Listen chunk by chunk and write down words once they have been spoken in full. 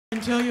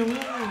Tell you what.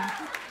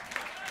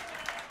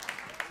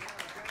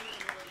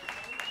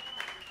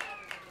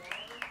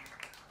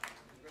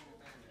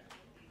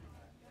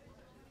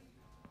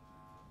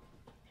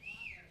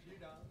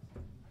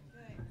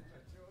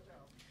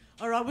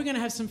 All right, we're going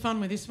to have some fun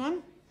with this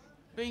one.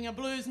 Being a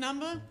blues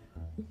number,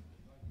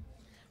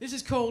 this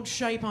is called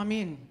Shape I'm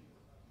In.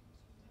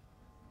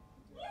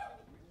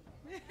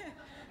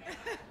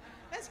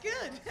 That's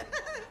good.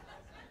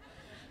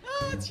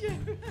 Oh, it's you.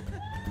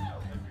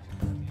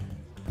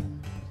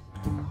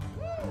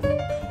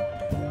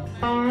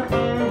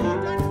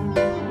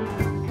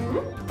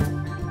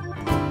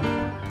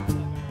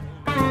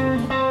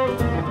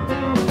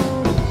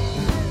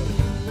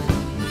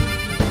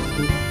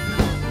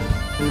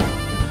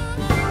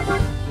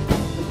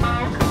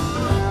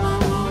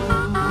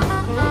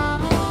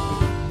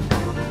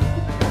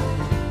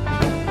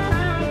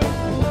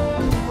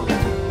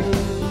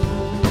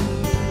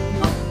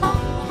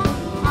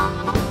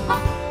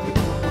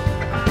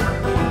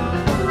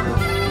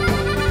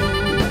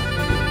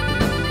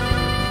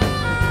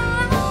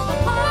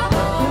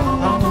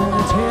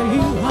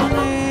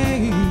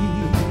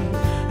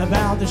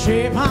 The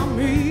shape I'm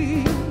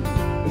in.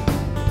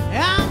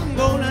 I'm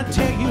gonna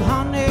tell you,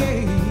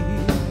 honey,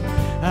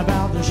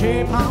 about the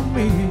shape I'm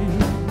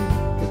in.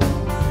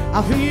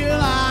 I feel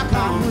like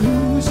I'm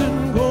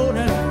losing,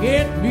 gonna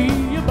get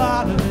me a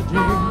bottle of gin.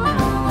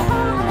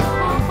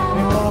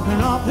 And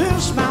walking up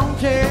this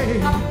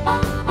mountain,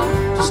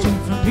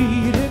 steep for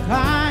me to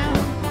climb.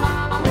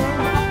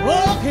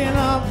 Walking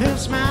up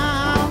this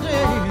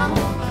mountain,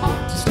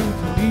 steep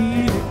for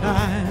me to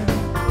climb.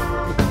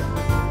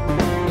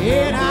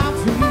 And I'm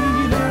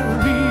feeling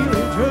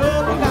really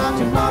trouble, got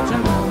too much in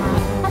my mind.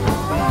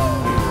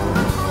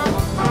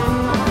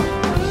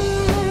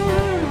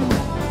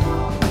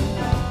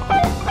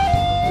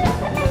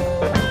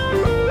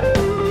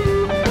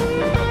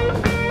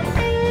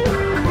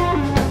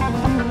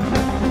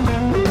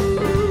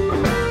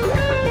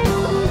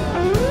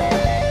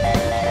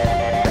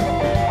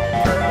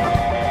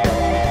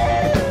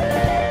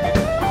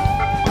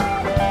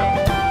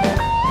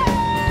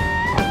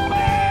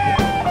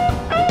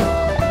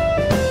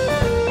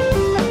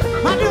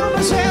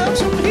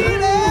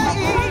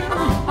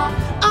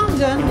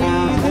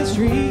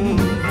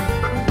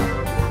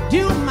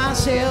 Do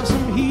myself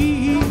some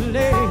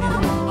healing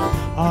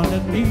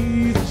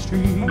underneath the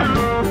street.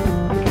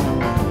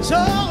 So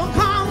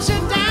come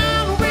sit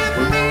down with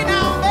me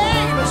now,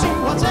 baby, see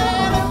what's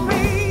ailing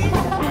me.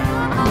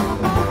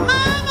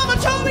 My mama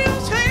told me I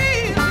was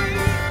crazy.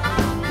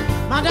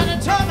 My daddy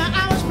told me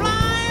I was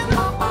blind.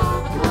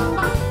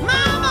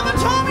 My mama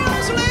told me I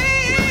was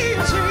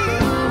lazy.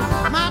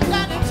 My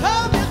daddy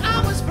told me I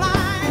was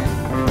blind.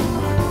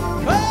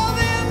 Oh,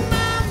 then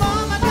my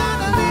mama got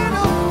a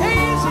little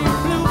hazy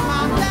blue.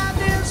 My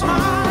daddy's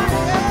heart,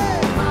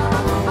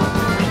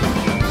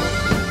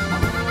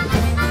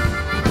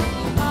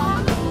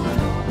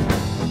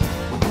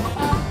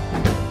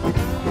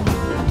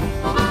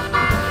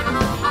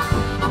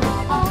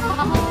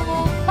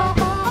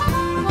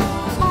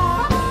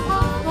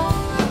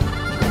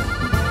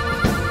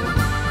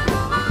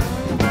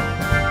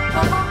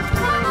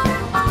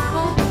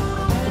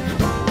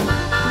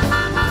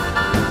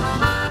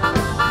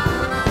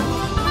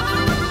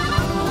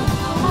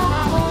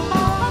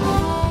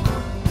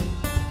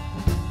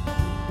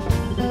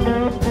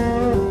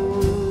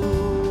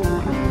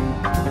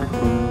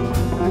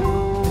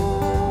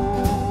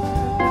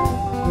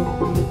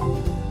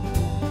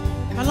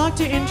 I'd like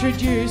to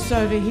introduce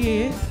over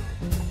here,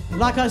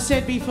 like I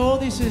said before,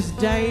 this is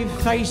Dave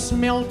Face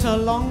Melter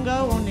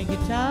Longo on the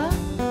guitar.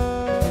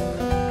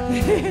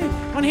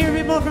 Want to hear a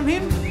bit more from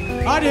him?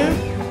 I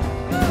do.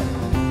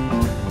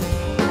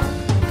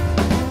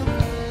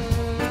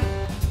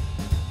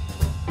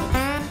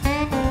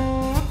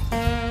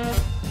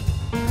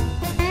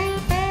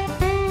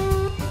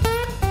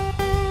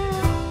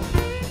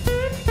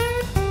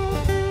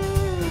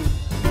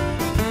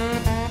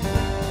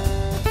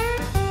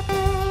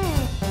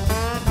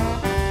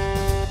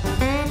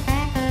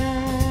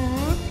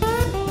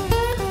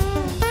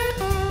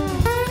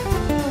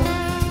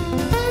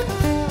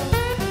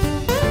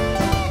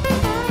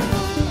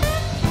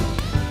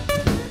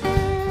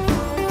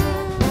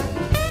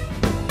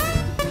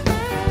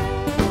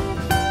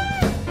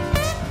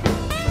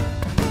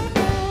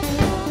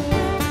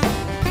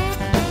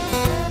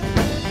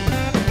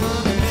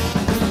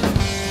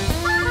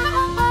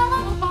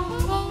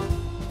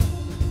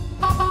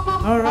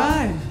 All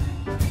right.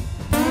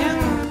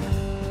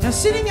 Now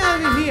sitting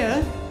over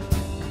here,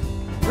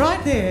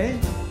 right there,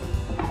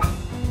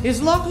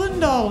 is Lachlan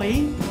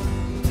Dolly.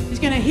 He's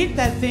going to hit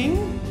that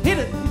thing. Hit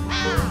it.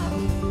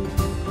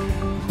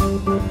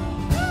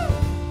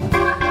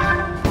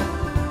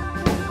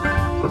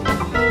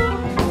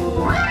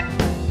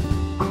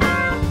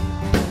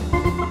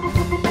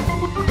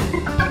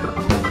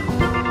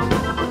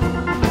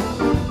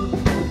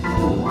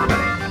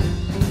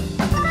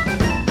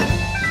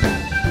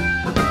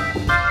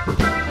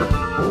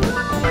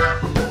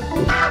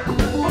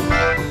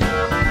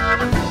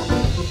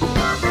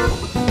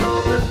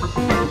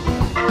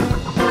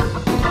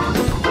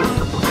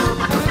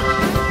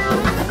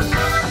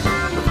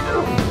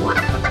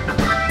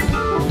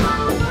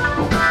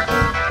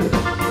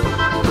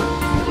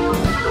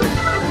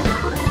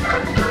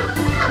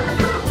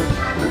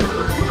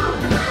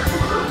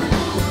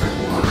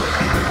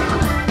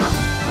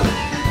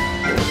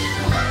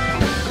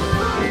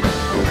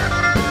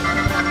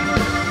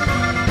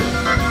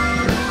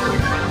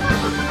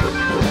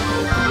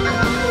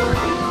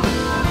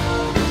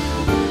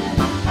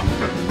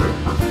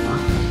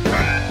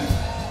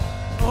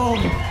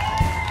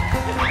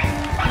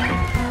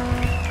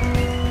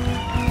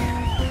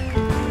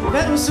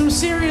 was some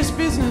serious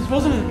business,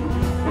 wasn't it?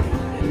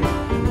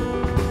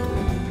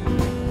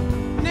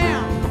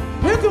 Now,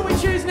 who can we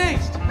choose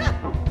next?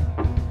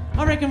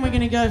 I reckon we're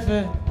going to go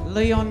for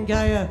Leon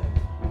Gayer.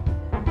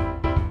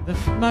 The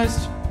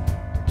most...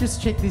 Just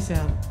check this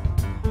out.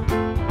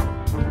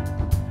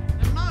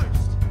 The most.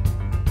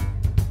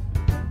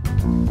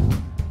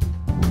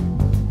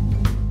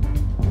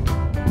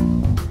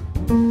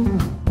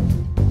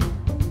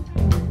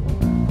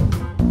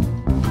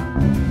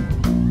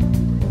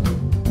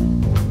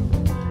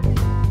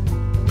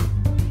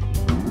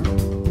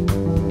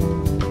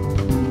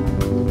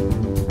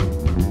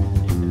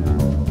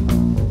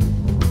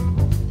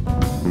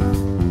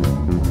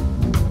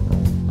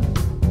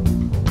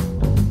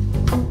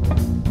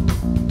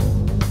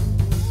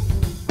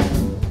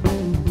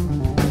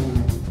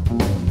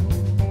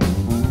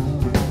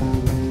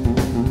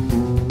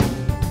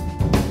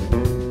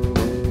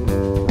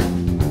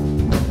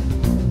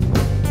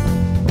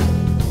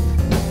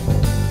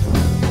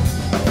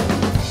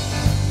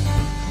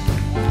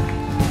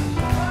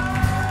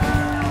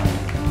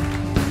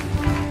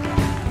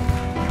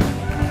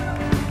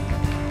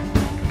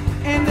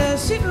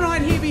 Sitting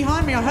right here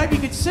behind me, I hope you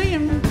could see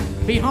him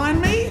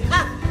behind me.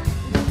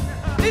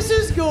 This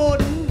is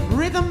Gordon,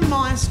 Rhythm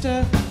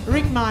Meister,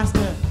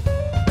 Rickmeister.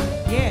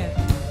 Yeah.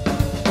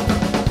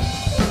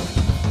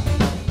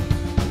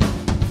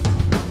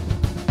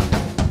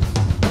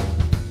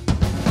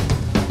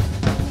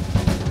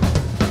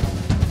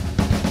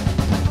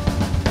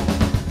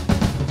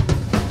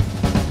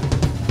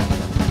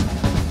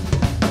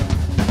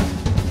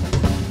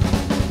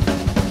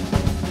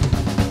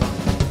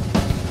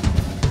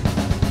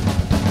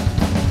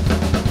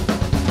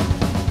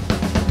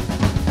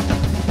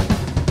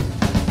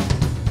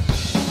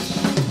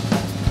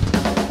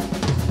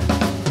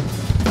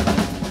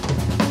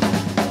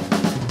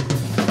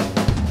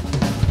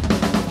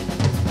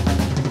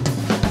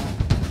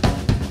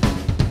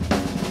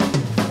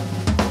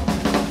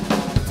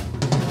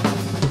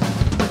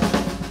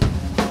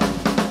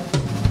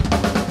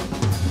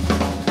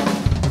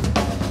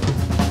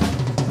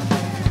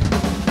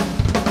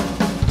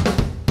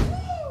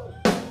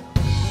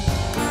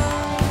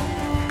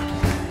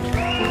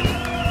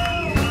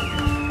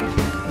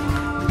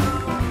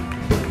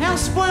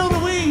 Spoiled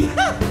are we?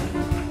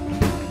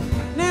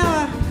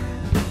 Now,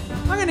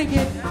 I'm going to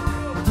get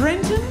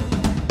Brenton.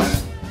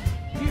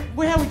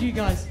 How would you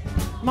guys?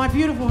 My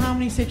beautiful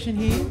harmony section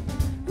here.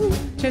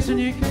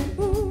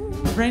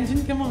 Chesanuku.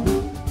 Brenton, come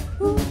on.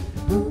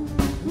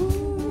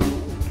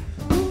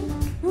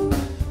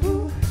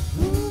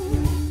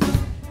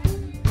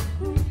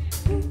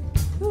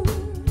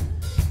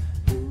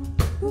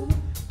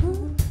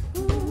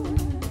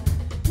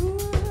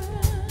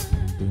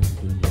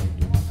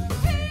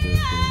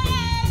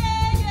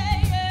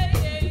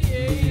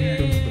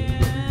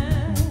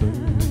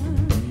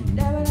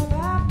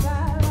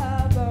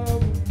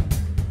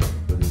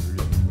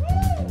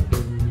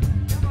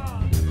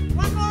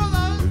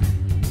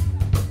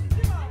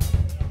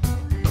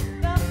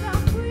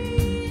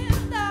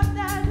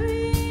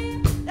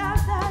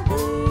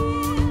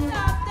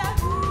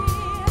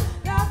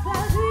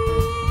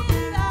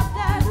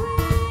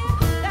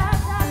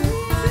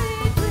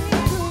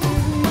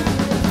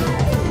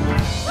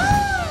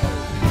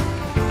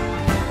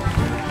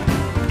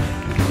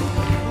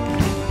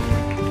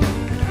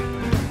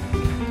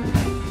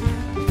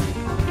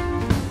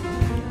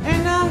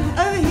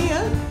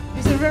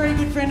 Very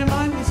good friend of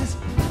mine. This is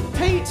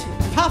Pete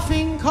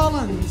Puffing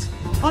Collins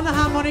on the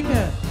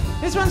harmonica.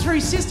 This one's for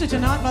his sister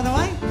tonight, by the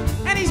way,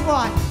 and his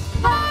wife.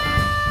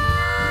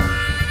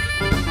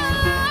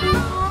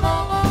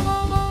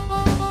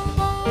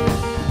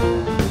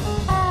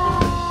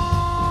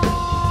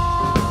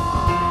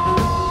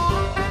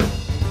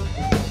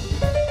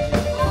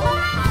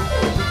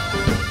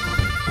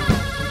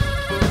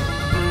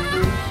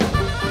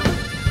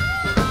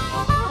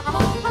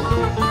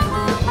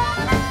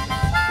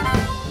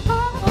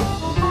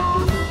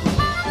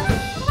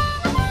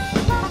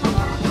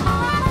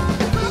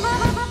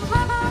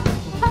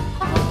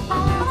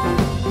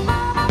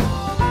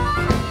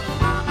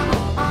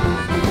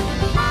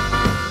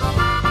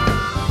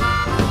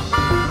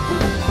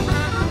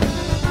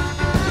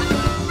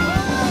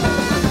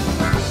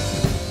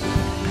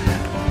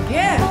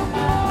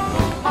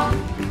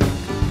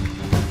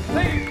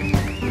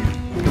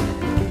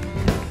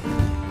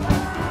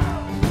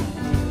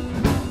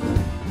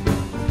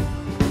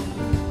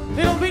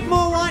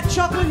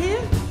 Chocolate here,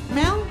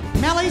 Mel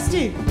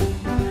Eastie.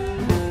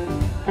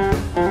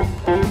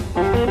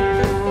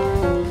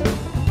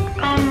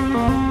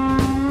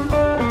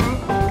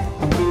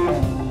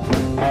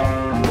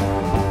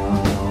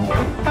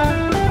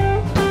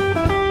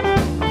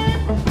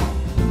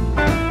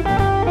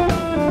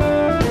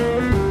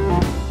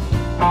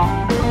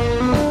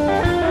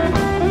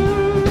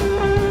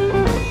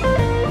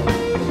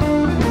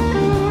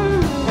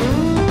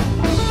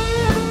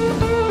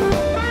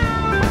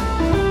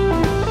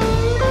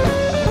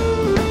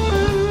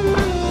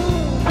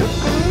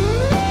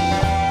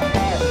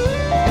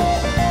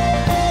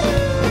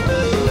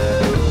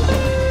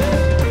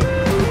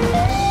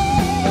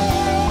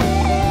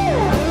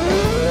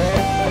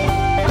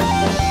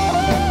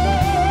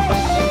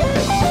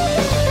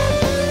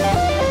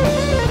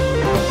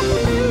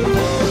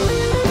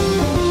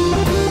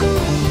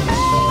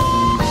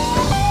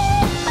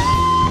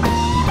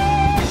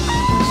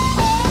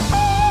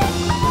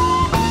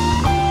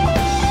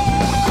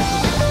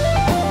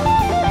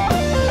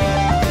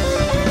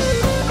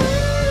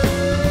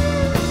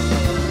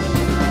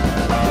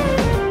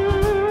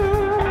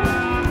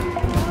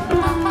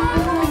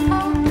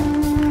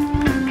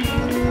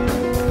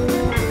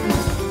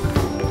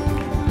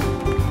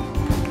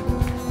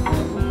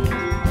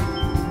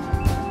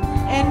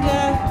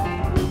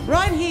 And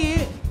right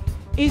here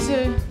is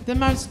the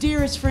most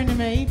dearest friend of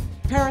me,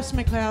 Paris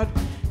McLeod,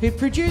 who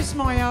produced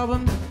my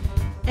album.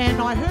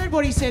 And I heard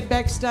what he said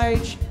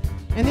backstage,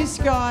 and this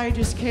guy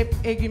just kept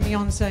egging me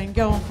on, saying,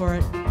 go on for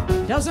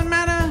it. Doesn't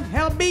matter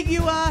how big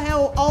you are,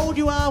 how old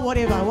you are,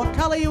 whatever, what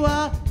colour you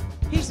are.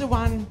 He's the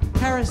one,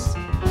 Paris.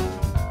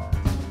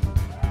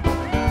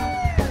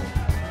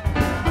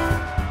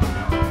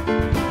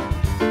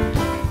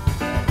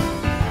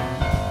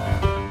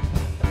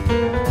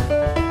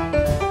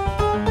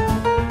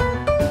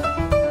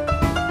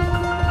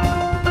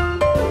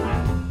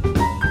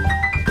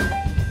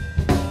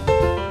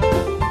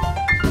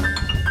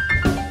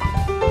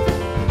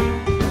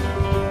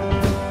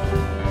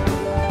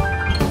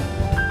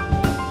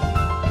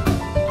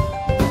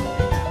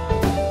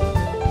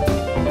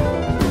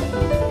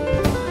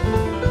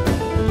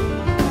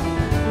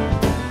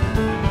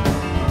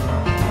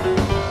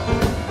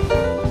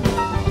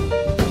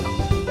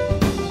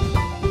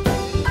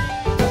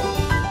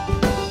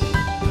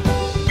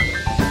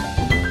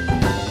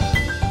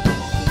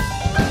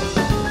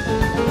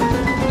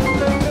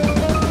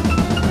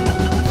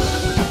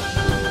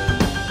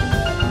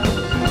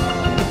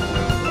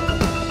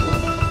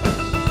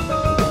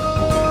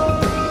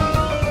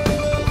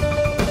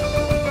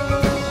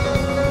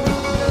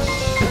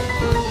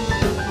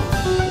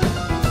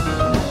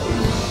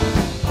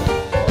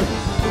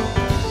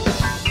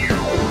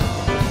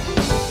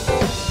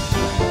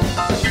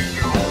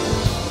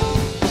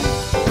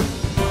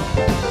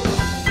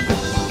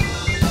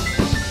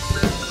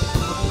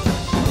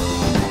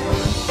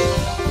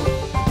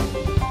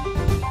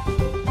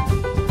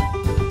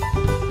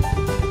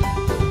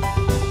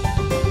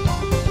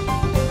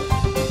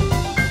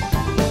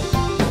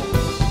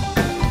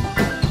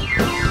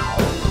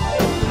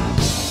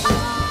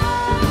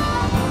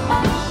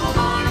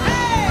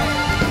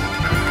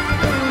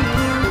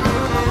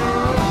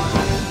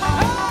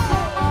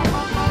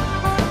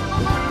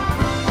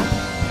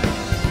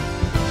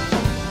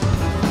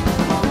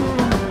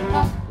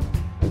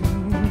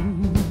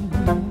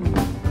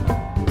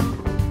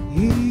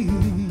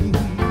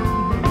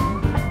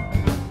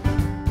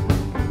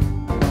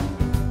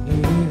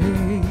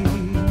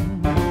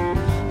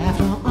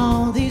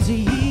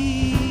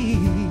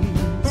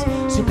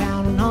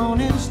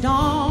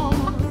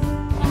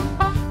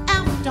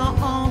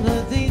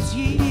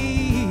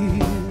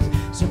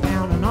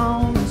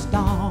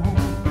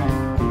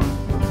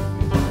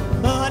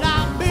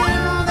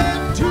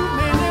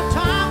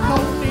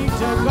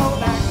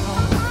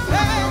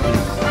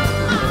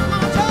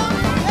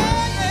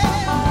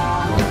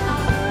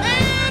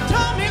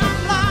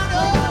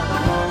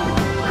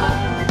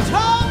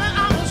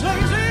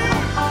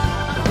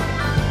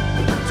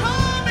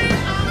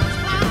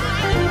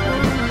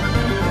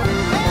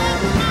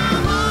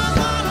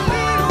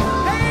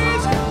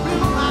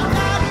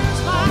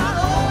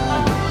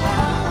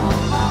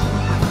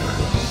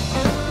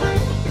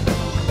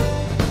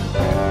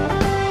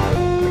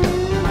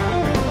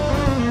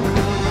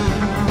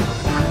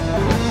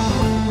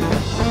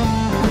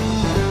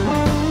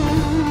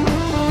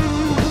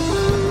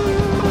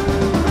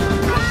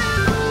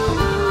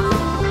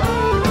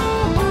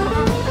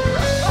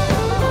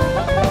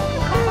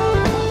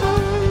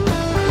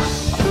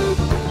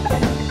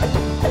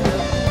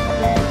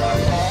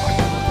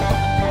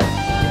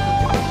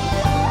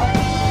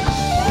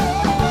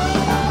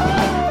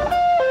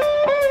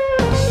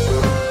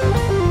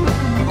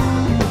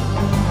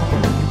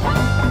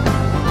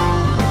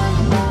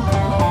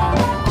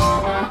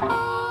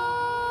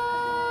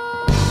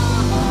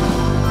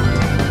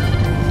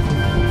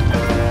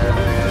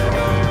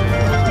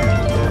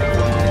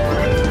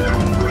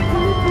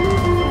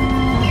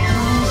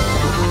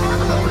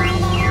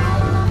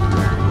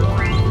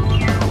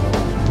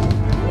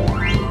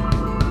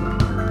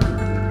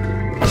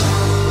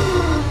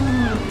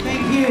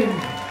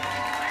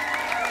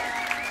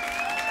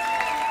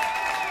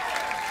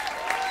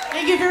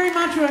 Thank you very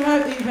much. I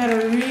hope that you've had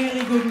a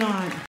really good night.